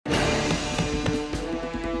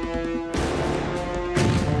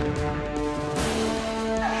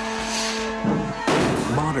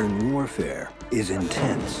is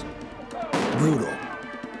intense, brutal,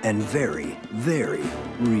 and very, very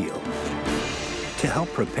real. To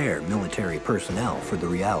help prepare military personnel for the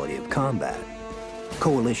reality of combat,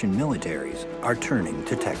 coalition militaries are turning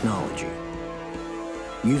to technology,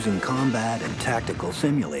 using combat and tactical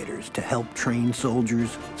simulators to help train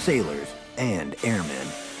soldiers, sailors, and airmen.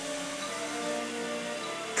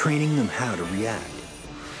 Training them how to react,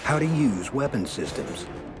 how to use weapon systems,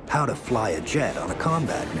 how to fly a jet on a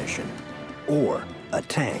combat mission, or a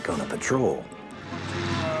tank on a patrol.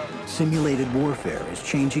 Simulated warfare is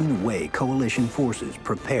changing the way coalition forces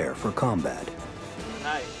prepare for combat,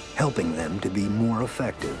 helping them to be more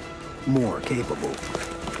effective, more capable,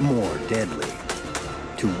 more deadly,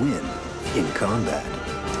 to win in combat.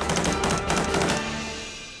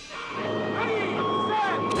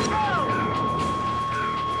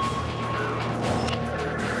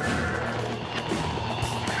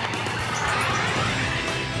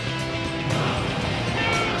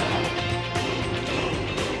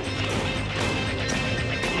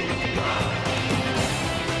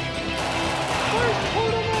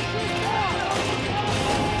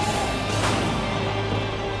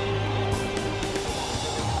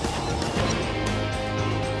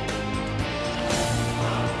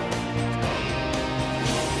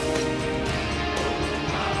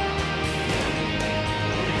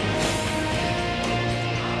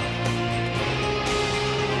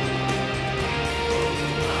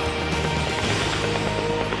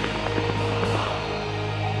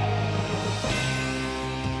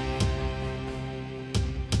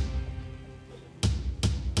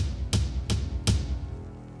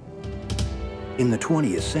 In the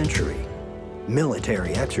 20th century,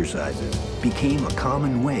 military exercises became a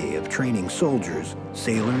common way of training soldiers,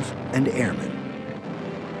 sailors, and airmen.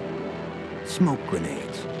 Smoke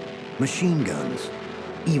grenades, machine guns,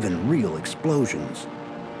 even real explosions,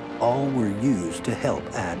 all were used to help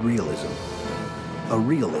add realism. A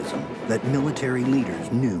realism that military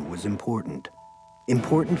leaders knew was important.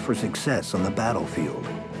 Important for success on the battlefield,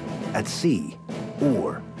 at sea,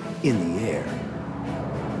 or in the air.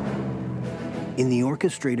 In the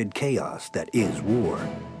orchestrated chaos that is war,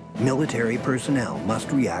 military personnel must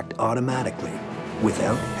react automatically,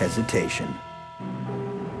 without hesitation.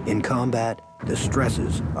 In combat, the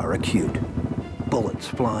stresses are acute. Bullets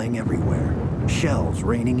flying everywhere, shells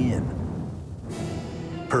raining in.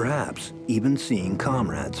 Perhaps even seeing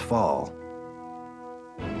comrades fall.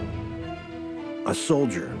 A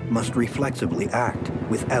soldier must reflexively act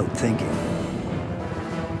without thinking.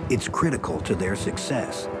 It's critical to their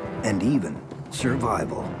success and even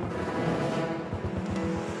survival.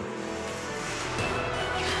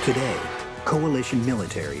 Today, coalition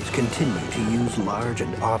militaries continue to use large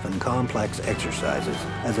and often complex exercises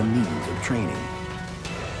as a means of training.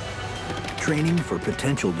 Training for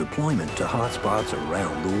potential deployment to hotspots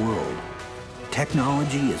around the world.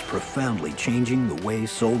 Technology is profoundly changing the way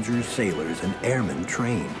soldiers, sailors, and airmen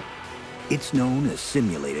train. It's known as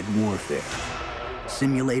simulated warfare,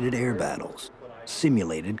 simulated air battles,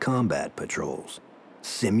 simulated combat patrols,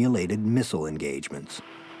 simulated missile engagements.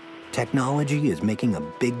 Technology is making a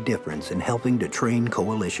big difference in helping to train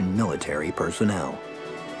coalition military personnel.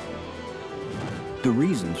 The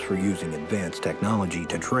reasons for using advanced technology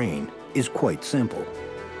to train is quite simple.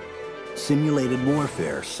 Simulated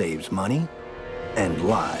warfare saves money and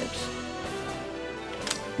lives.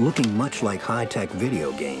 Looking much like high-tech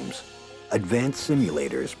video games, advanced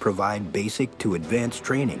simulators provide basic to advanced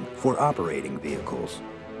training for operating vehicles,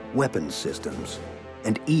 weapons systems,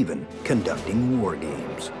 and even conducting war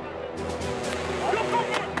games.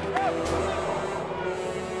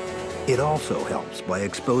 It also helps by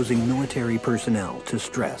exposing military personnel to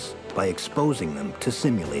stress by exposing them to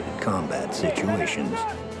simulated combat situations.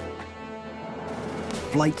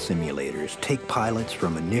 Flight simulators take pilots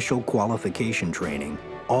from initial qualification training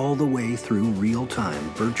all the way through real-time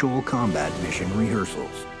virtual combat mission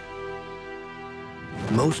rehearsals.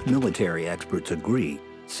 Most military experts agree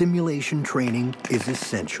simulation training is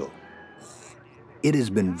essential. It has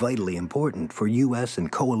been vitally important for U.S. and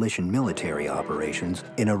coalition military operations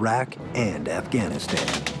in Iraq and Afghanistan.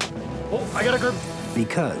 Oh, I got a grip.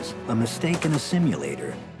 Because a mistake in a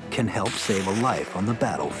simulator can help save a life on the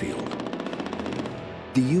battlefield.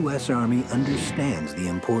 The U.S. Army understands the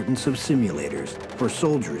importance of simulators for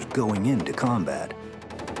soldiers going into combat.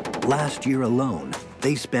 Last year alone,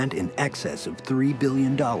 they spent in excess of $3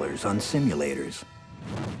 billion on simulators.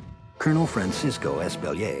 Colonel Francisco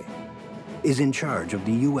Xplorer is in charge of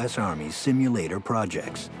the U.S. Army's simulator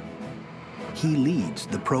projects. He leads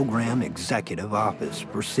the Program Executive Office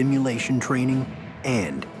for Simulation Training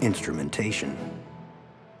and Instrumentation,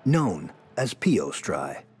 known as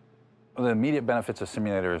POSTRI. The immediate benefits of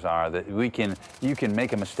simulators are that you can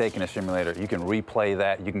make a mistake in a simulator, you can replay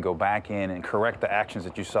that, you can go back in and correct the actions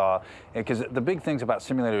that you saw. Because the big things about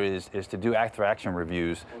simulator is to do after-action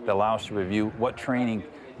reviews that allow us to review what training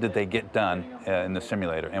did they get done in the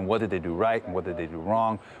simulator, and what did they do right and what did they do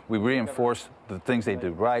wrong. We reinforce the things they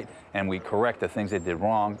did right, and we correct the things they did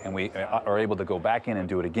wrong, and we are able to go back in and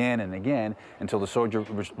do it again and again until the soldier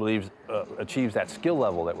achieves that skill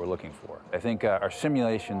level that we're looking for. I think our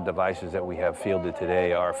simulation devices that we have fielded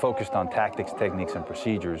today are focused on tactics, techniques, and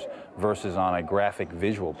procedures versus on a graphic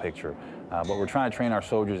visual picture. But we're trying to train our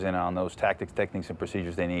soldiers in on those tactics, techniques, and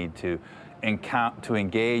procedures they need to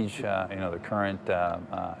engage the current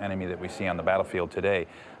enemy that we see on the battlefield today.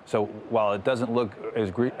 So while it doesn't look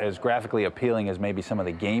as graphically appealing as maybe some of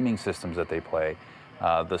the gaming systems that they play,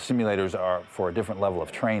 the simulators are for a different level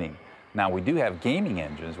of training. Now, we do have gaming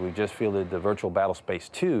engines. We just fielded the Virtual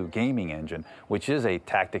Battlespace 2 gaming engine, which is a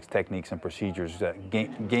tactics, techniques, and procedures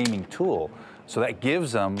gaming tool. So that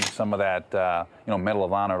gives them some of that Medal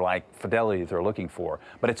of Honor-like fidelity they're looking for.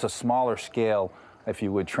 But it's a smaller scale, if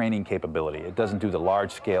you would, training capability. It doesn't do the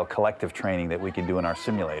large-scale collective training that we can do in our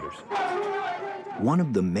simulators. One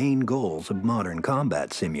of the main goals of modern combat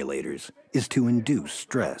simulators is to induce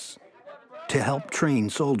stress, to help train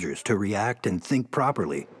soldiers to react and think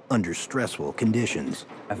properly under stressful conditions.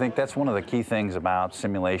 I think that's one of the key things about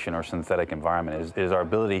simulation or synthetic environment is our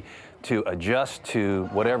ability to adjust to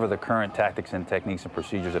whatever the current tactics and techniques and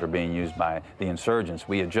procedures that are being used by the insurgents.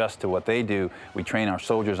 We adjust to what they do. We train our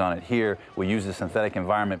soldiers on it here. We use the synthetic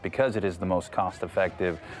environment because it is the most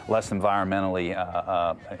cost-effective, less environmentally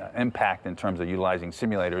impact in terms of utilizing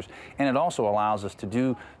simulators. And it also allows us to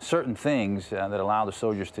do certain things that allow the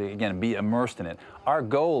soldiers to, again, be immersed in it. Our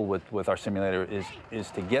goal with our simulator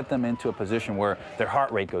is to get them into a position where their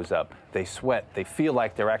heart rate goes up, they sweat, they feel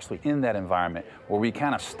like they're actually in that environment, where we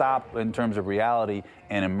kind of stop in terms of reality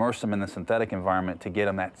and immerse them in the synthetic environment to get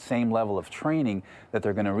them that same level of training that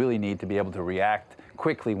they're going to really need to be able to react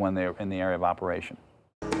quickly when they're in the area of operation.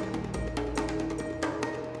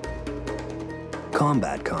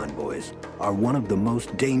 Combat convoys are one of the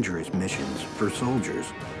most dangerous missions for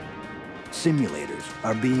soldiers. Simulators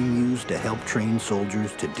are being used to help train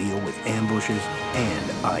soldiers to deal with ambushes and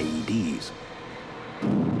IEDs,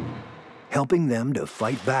 helping them to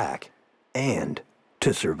fight back and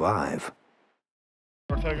to survive.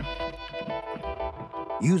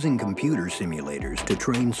 Using computer simulators to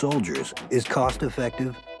train soldiers is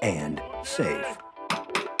cost-effective and safe.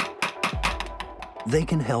 They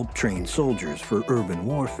can help train soldiers for urban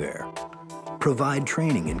warfare, provide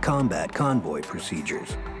training in combat convoy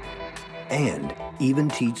procedures, and even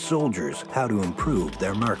teach soldiers how to improve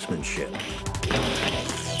their marksmanship.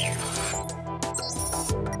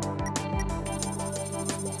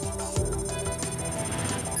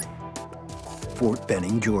 Fort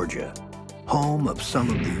Benning, Georgia, home of some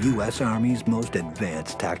of the U.S. Army's most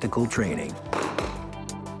advanced tactical training.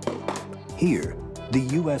 Here, the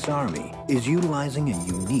U.S. Army is utilizing a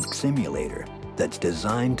unique simulator that's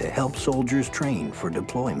designed to help soldiers train for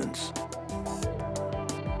deployments.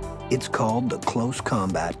 It's called the Close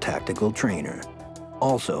Combat Tactical Trainer,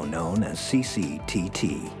 also known as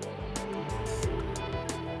CCTT.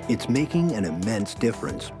 It's making an immense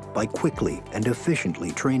difference by quickly and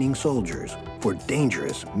efficiently training soldiers for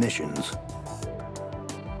dangerous missions,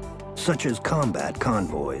 such as combat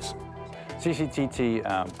convoys.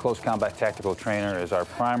 CCTT, Close Combat Tactical Trainer, is our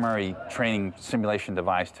primary training simulation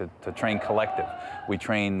device to train collective. We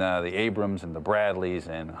train the Abrams and the Bradleys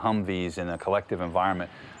and Humvees in a collective environment,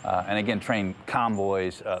 and again train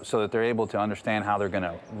convoys so that they're able to understand how they're going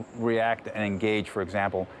to react and engage, for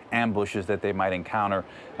example, ambushes that they might encounter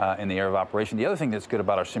in the area of operation. The other thing that's good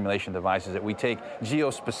about our simulation device is that we take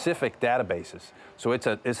geo-specific databases. So it's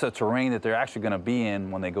a terrain that they're actually going to be in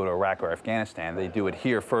when they go to Iraq or Afghanistan. They do it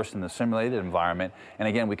here first in the simulated environment, and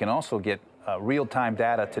again, we can also get real-time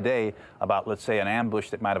data today about, let's say, an ambush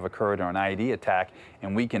that might have occurred or an IED attack,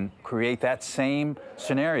 and we can create that same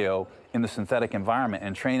scenario in the synthetic environment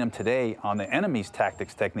and train them today on the enemy's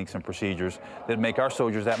tactics, techniques, and procedures that make our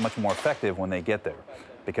soldiers that much more effective when they get there,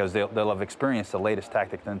 because they'll have experienced the latest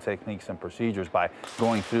tactics and techniques and procedures by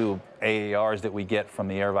going through AARs that we get from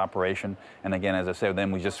the area of operation. And again, as I said,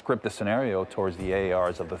 then we just script the scenario towards the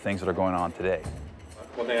AARs of the things that are going on today.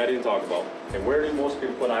 One thing I didn't talk about, and where do most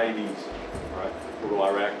people put IEDs? All right, we'll go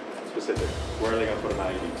Iraq specific. Where are they going to put an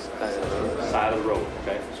IEDs? Side of the road,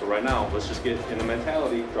 okay? So right now, let's just get in the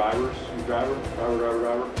mentality, drivers, driver. All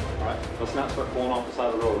right, let's not start pulling off the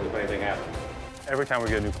side of the road if anything happens. Every time we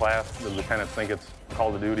get a new class, the lieutenants think it's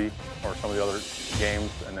Call of Duty or some of the other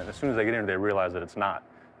games, and then as soon as they get in, they realize that it's not.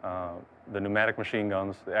 the pneumatic machine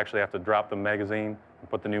guns. They actually have to drop the magazine and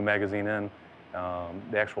put the new magazine in.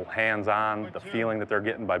 The actual hands-on, the feeling that they're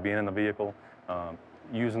getting by being in the vehicle,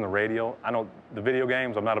 using the radio. I know the video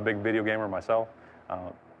games, I'm not a big video gamer myself.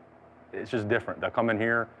 It's just different. They'll come in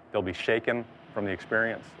here, they'll be shaken from the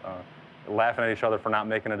experience, laughing at each other for not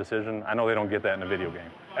making a decision. I know they don't get that in a video game.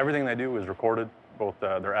 Everything they do is recorded, both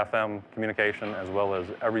their FM communication as well as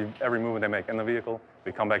every movement they make in the vehicle.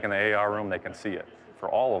 We come back in the AR room, they can see it. For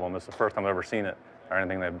all of them, it's the first time I've ever seen it or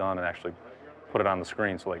anything they've done and actually put it on the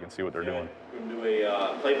screen so they can see what they're doing. We're going to do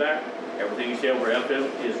a playback. Everything you say over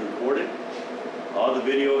FM is recorded. All the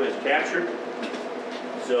video is captured.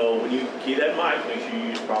 So when you key that mic, make sure you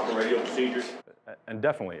use proper radio procedures. And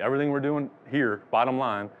definitely, everything we're doing here, bottom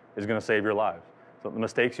line, is going to save your lives. So the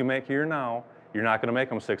mistakes you make here now, you're not going to make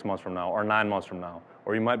them 6 months from now or 9 months from now.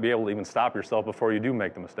 Or you might be able to even stop yourself before you do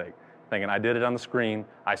make the mistake. Thinking, I did it on the screen,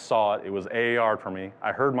 I saw it, it was AAR for me,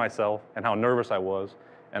 I heard myself and how nervous I was,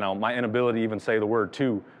 and my inability to even say the word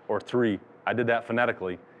 2 or 3. I did that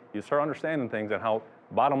phonetically. You start understanding things and how,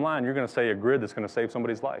 bottom line, you're going to say a grid that's going to save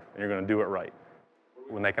somebody's life, and you're going to do it right.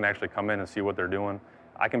 When they can actually come in and see what they're doing,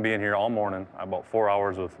 I can be in here all morning, about 4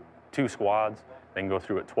 hours with 2 squads. They can go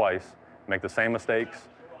through it twice, make the same mistakes,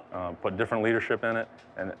 put different leadership in it,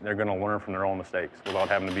 and they're going to learn from their own mistakes without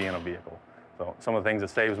having to be in a vehicle. So some of the things that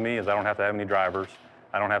saves me is I don't have to have any drivers.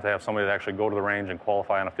 I don't have to have somebody that actually go to the range and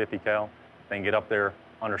qualify on a 50 cal. They can get up there,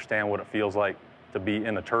 understand what it feels like to be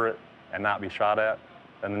in the turret and not be shot at.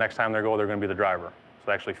 And the next time they go, they're going to be the driver. So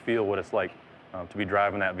they actually feel what it's like to be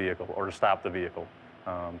driving that vehicle or to stop the vehicle.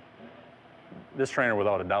 This trainer,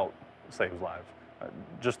 without a doubt, saves lives.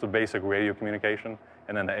 Just the basic radio communication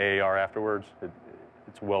and then the AAR afterwards,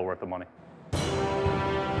 it's well worth the money.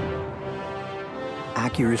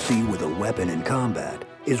 Accuracy with a weapon in combat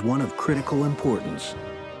is one of critical importance.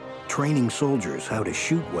 Training soldiers how to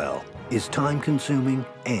shoot well is time-consuming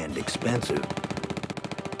and expensive.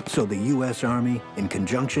 So the U.S. Army, in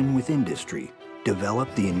conjunction with industry,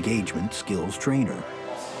 developed the Engagement Skills Trainer.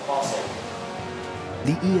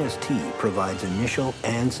 The EST provides initial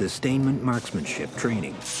and sustainment marksmanship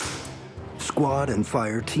training, squad and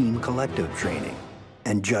fire team collective training,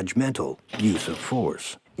 and judgmental use of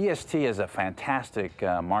force. EST is a fantastic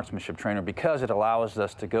marksmanship trainer because it allows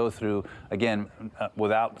us to go through, again,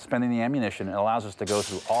 without spending the ammunition, it allows us to go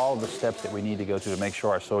through all the steps that we need to go through to make sure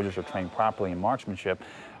our soldiers are trained properly in marksmanship.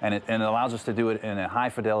 And it allows us to do it in a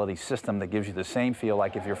high-fidelity system that gives you the same feel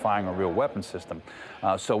like if you're firing a real weapon system.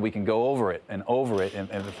 So we can go over it, and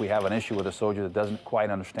if we have an issue with a soldier that doesn't quite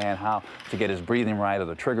understand how to get his breathing right or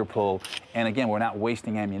the trigger pull, and again, we're not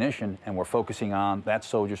wasting ammunition, and we're focusing on that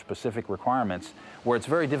soldier's specific requirements, where it's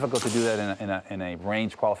very difficult to do that in a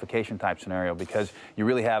range qualification type scenario because you're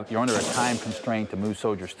under a time constraint to move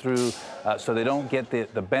soldiers through, so they don't get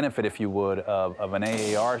the benefit, if you would, of an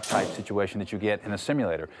AAR type situation that you get in a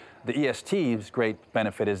simulator. The EST's great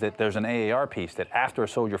benefit is that there's an AAR piece that after a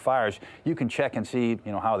soldier fires, you can check and see,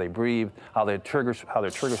 how they breathed, how their trigger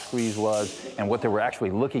squeeze was, and what they were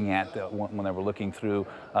actually looking at when they were looking through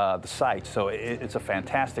the sight. So it's a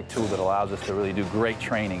fantastic tool that allows us to really do great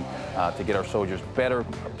training to get our soldiers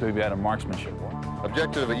to be better marksmanship.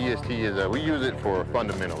 Objective of EST is we use it for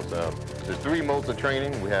fundamentals. There's 3 modes of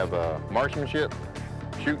training. We have marksmanship,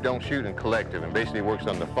 shoot, don't shoot, and collective, and basically works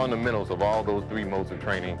on the fundamentals of all those 3 modes of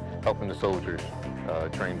training, helping the soldiers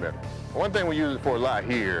train better. One thing we use it for a lot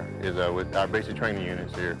here is with our basic training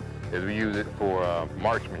units here, is we use it for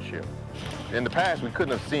marksmanship. In the past, we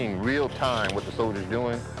couldn't have seen real time what the soldier's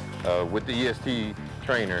doing. With the EST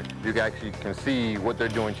trainer, you actually can see what they're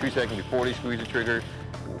doing 2 seconds before they squeeze the trigger,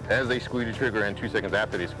 as they squeeze the trigger, and 2 seconds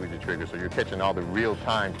after they squeeze the trigger. So you're catching all the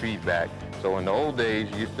real-time feedback. So in the old days,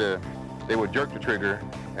 they would jerk the trigger,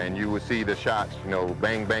 and you would see the shots,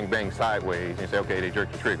 bang, bang, bang sideways, and say, okay, they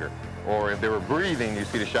jerked the trigger. Or if they were breathing, you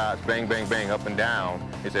see the shots bang, bang, bang up and down,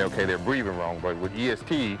 and say, okay, they're breathing wrong. But with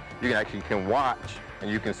EST, you can watch, and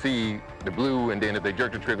you can see the blue, and then if they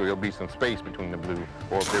jerk the trigger, there'll be some space between the blue.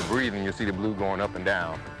 Or if they're breathing, you'll see the blue going up and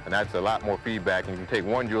down. And that's a lot more feedback, and you can take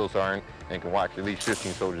one drill sergeant and can watch at least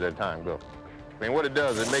 15 soldiers at a time go. I mean, what it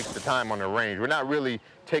does, it makes the time on the range. We're not really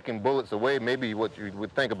taking bullets away. Maybe what you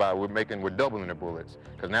would think about, we're doubling their bullets.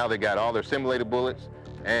 Because now they got all their simulated bullets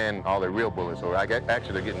and all their real bullets. So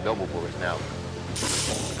actually, they're getting double bullets now.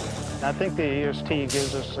 I think the EST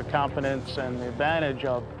gives us the confidence and the advantage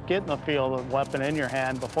of getting the feel of the weapon in your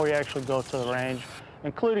hand before you actually go to the range,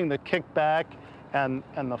 including the kickback and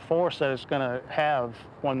the force that it's going to have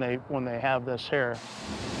when they have this here.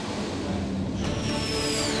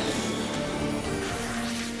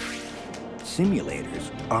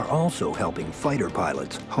 Simulators are also helping fighter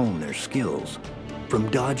pilots hone their skills. From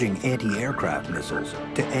dodging anti-aircraft missiles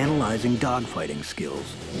to analyzing dogfighting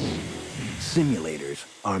skills, simulators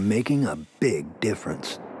are making a big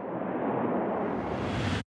difference.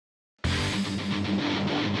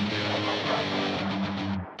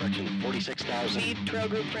 Approaching 46,000. Lead trail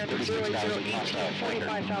group Panther 0018,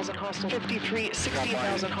 45,000 hostiles, 53,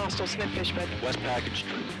 16,000 hostiles, Smith fish bed. West Package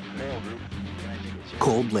Trail Group.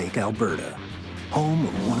 Cold Lake, Alberta, home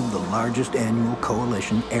of one of the largest annual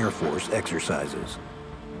Coalition Air Force exercises.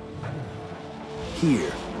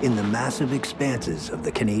 Here, in the massive expanses of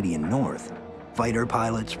the Canadian North, fighter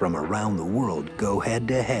pilots from around the world go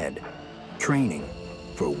head-to-head, training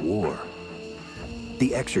for war.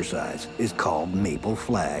 The exercise is called Maple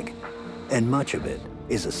Flag, and much of it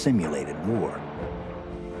is a simulated war.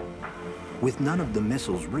 With none of the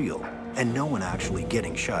missiles real and no one actually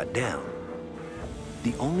getting shot down,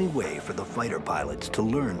 the only way for the fighter pilots to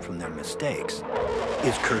learn from their mistakes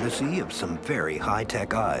is courtesy of some very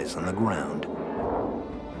high-tech eyes on the ground.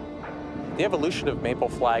 The evolution of Maple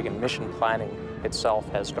Flag and mission planning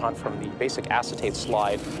itself has gone from the basic acetate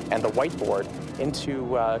slide and the whiteboard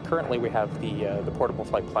into, currently we have the portable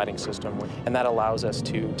flight planning system, and that allows us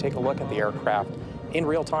to take a look at the aircraft in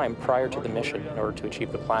real time prior to the mission in order to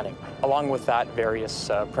achieve the planning. Along with that, various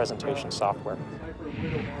presentation software.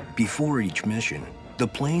 Before each mission, the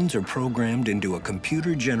planes are programmed into a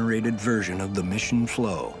computer-generated version of the mission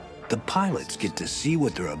flow. The pilots get to see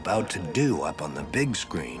what they're about to do up on the big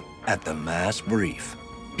screen at the mass brief.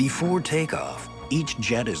 Before takeoff, each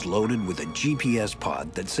jet is loaded with a GPS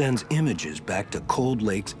pod that sends images back to Cold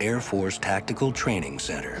Lake's Air Force Tactical Training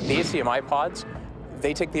Center. The ACMI pods,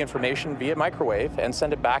 they take the information via microwave and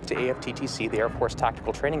send it back to AFTTC, the Air Force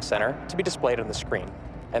Tactical Training Center, to be displayed on the screen.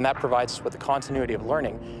 And that provides us with the continuity of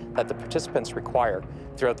learning that the participants require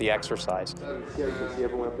throughout the exercise.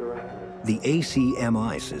 The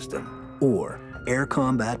ACMI system, or Air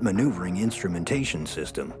Combat Maneuvering Instrumentation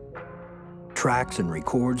System, tracks and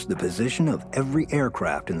records the position of every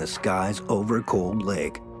aircraft in the skies over Cold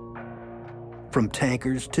Lake. From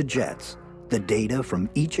tankers to jets, the data from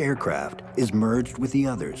each aircraft is merged with the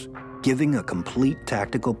others, giving a complete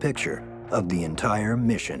tactical picture of the entire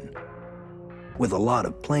mission. With a lot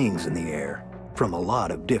of planes in the air from a lot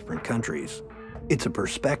of different countries, it's a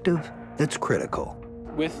perspective that's critical.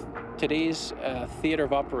 With today's theater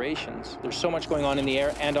of operations, there's so much going on in the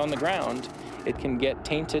air and on the ground, it can get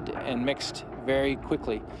tainted and mixed very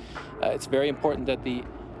quickly. It's very important that the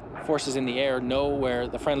forces in the air know where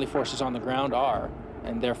the friendly forces on the ground are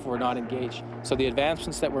and therefore not engage. So the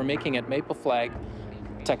advancements that we're making at Maple Flag,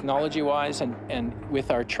 technology-wise and with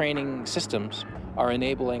our training systems, are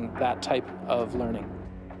enabling that type of learning.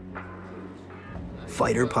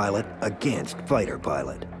 Fighter pilot against fighter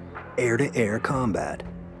pilot. Air-to-air combat.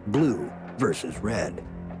 Blue versus red.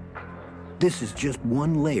 This is just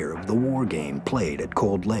one layer of the war game played at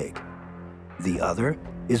Cold Lake. The other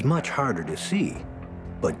is much harder to see,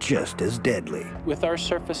 but just as deadly. With our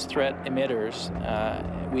surface threat emitters,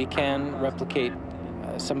 we can replicate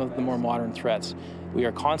some of the more modern threats. We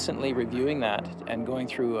are constantly reviewing that and going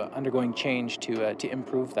through, undergoing change to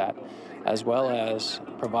improve that, as well as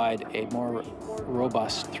provide a more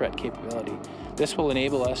robust threat capability. This will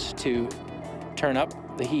enable us to turn up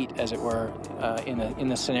the heat, as it were, in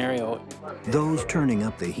the scenario. Those turning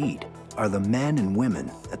up the heat are the men and women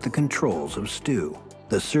at the controls of STU,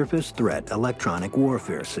 the Surface Threat Electronic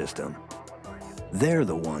Warfare System. They're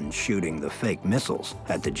the ones shooting the fake missiles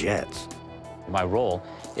at the jets. My role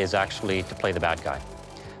is actually to play the bad guy.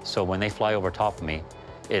 So when they fly over top of me,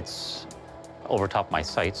 it's over top my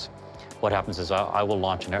sights. What happens is I will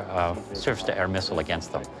launch a surface-to-air missile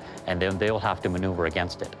against them, and then they'll have to maneuver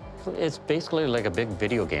against it. It's basically like a big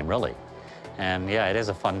video game, really. And yeah, it is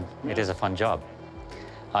a fun job.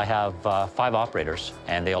 I have 5 operators,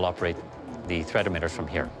 and they all operate the threat emitters from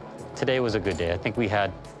here. Today was a good day. I think we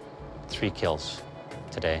had 3 kills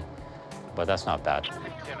today, but that's not bad.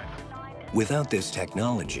 Without this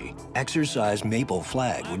technology, exercise Maple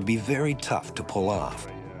Flag would be very tough to pull off.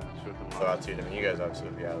 You guys obviously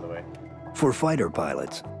would be out of the way. For fighter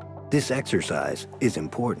pilots, this exercise is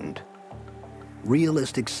important.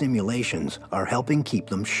 Realistic simulations are helping keep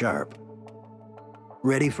them sharp,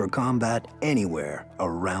 ready for combat anywhere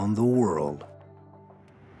around the world.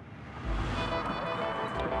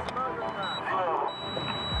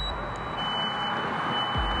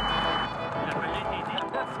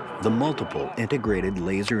 The Multiple Integrated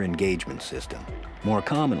Laser Engagement System, more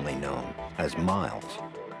commonly known as MILES,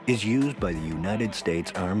 is used by the United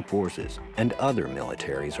States Armed Forces and other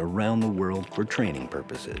militaries around the world for training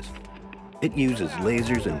purposes. It uses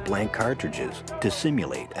lasers and blank cartridges to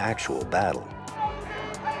simulate actual battle.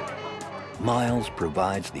 Miles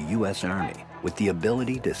provides the U.S. Army with the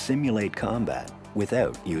ability to simulate combat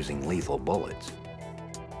without using lethal bullets.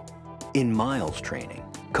 In Miles training,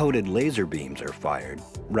 coated laser beams are fired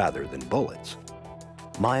rather than bullets.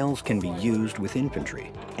 Miles can be used with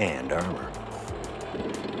infantry and armor.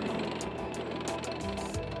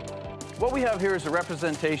 What we have here is a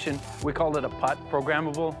representation, we call it a PUT,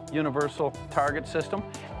 Programmable Universal Target System.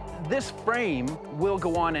 This frame will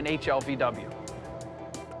go on an HLVW.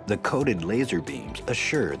 The coated laser beams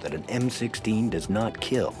assure that an M16 does not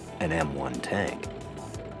kill an M1 tank.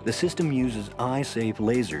 The system uses eye-safe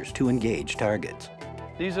lasers to engage targets.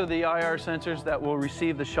 These are the IR sensors that will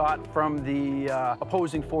receive the shot from the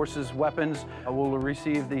opposing forces' weapons, will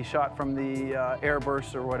receive the shot from the air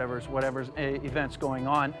bursts or whatever's events going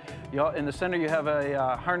on. In the center you have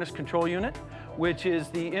a harness control unit, which is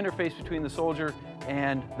the interface between the soldier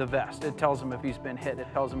and the vest. It tells him if he's been hit, it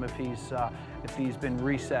tells him if he's been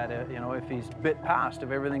reset, if he's bit past,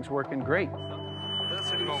 if everything's working great.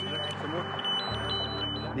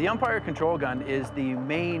 The umpire control gun is the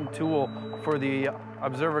main tool for the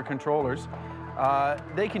observer controllers.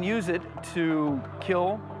 They can use it to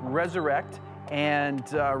kill, resurrect, and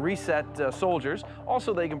reset soldiers.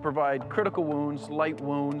 Also, they can provide critical wounds, light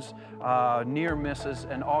wounds, near misses,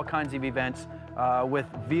 and all kinds of events with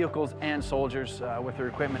vehicles and soldiers with their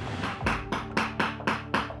equipment.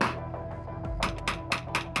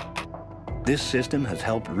 This system has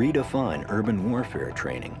helped redefine urban warfare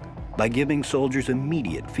training by giving soldiers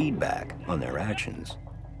immediate feedback on their actions.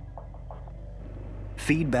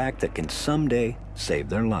 Feedback that can someday save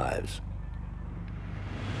their lives.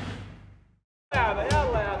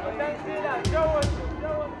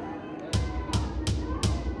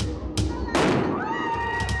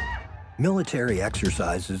 Military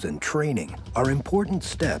exercises and training are important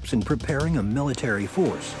steps in preparing a military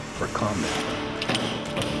force for combat.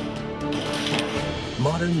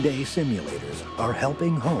 Modern-day simulators are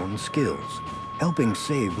helping hone skills, helping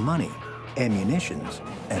save money, ammunitions,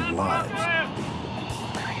 and lives.